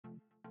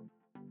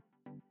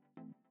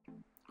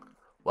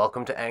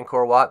Welcome to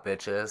Angkor Wat,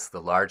 bitches, the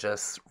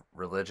largest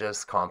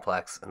religious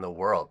complex in the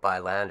world by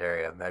land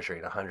area,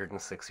 measuring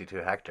 162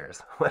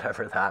 hectares,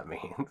 whatever that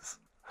means.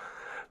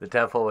 The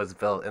temple was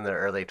built in the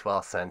early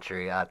 12th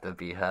century at the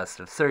behest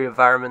of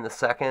Suryavarman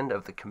II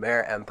of the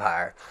Khmer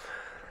Empire.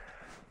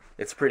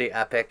 It's pretty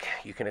epic.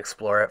 You can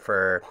explore it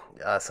for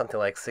something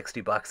like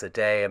 $60 a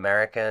day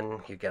American.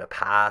 You get a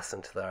pass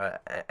into the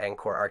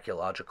Angkor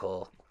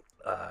Archeological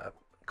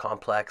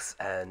complex,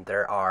 and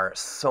there are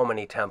so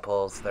many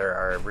temples. There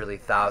are really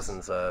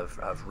thousands of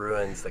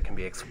ruins that can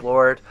be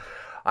explored.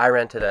 I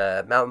rented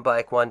a mountain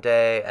bike one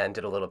day and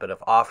did a little bit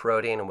of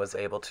off-roading and was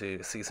able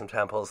to see some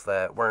temples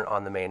that weren't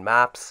on the main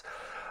maps.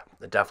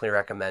 I definitely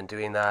recommend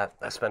doing that.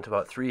 I spent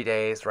about 3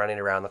 days running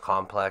around the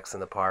complex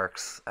and the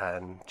parks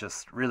and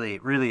just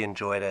really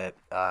enjoyed it.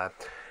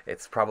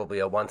 It's probably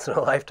a once in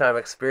a lifetime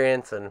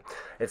experience, and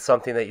it's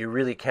something that you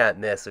really can't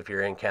miss if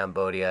you're in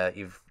Cambodia.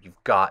 You've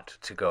got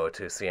to go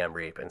to Siem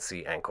Reap and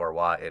see Angkor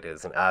Wat. It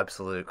is an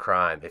absolute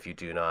crime if you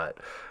do not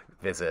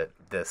visit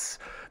this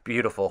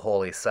beautiful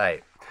holy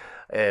site.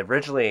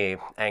 Originally,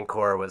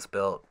 Angkor was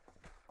built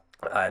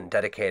and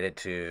dedicated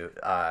to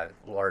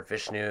Lord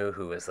Vishnu,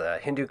 who was a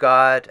Hindu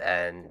god,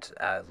 and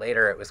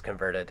later it was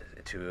converted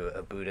to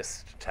a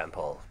Buddhist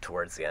temple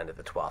towards the end of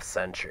the 12th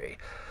century.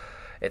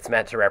 It's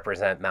meant to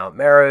represent Mount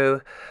Meru,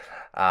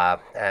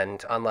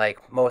 and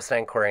unlike most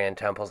Angkorian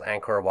temples,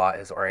 Angkor Wat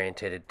is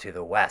oriented to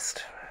the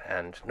west,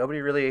 and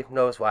nobody really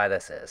knows why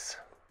this is.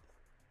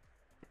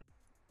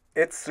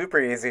 It's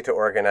super easy to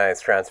organize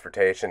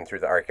transportation through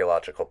the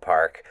archaeological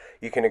park.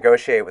 You can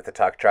negotiate with the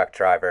tuk truck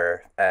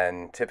driver,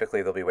 and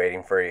typically they'll be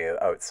waiting for you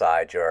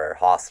outside your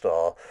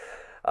hostel,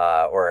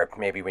 or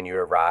maybe when you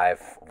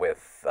arrive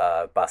with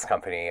a bus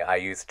company. I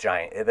use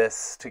Giant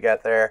Ibis to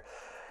get there.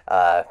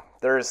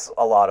 There's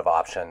a lot of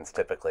options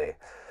typically.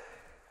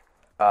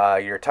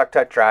 Your tuk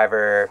tuk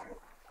driver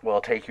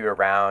will take you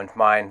around.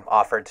 Mine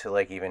offered to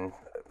like even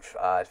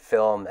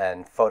film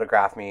and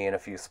photograph me in a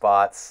few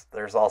spots.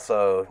 There's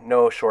also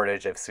no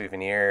shortage of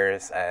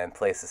souvenirs and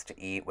places to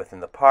eat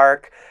within the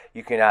park.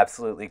 You can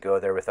absolutely go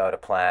there without a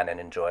plan and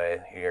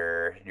enjoy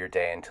your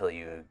day until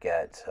you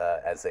get,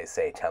 as they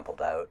say,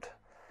 templed out.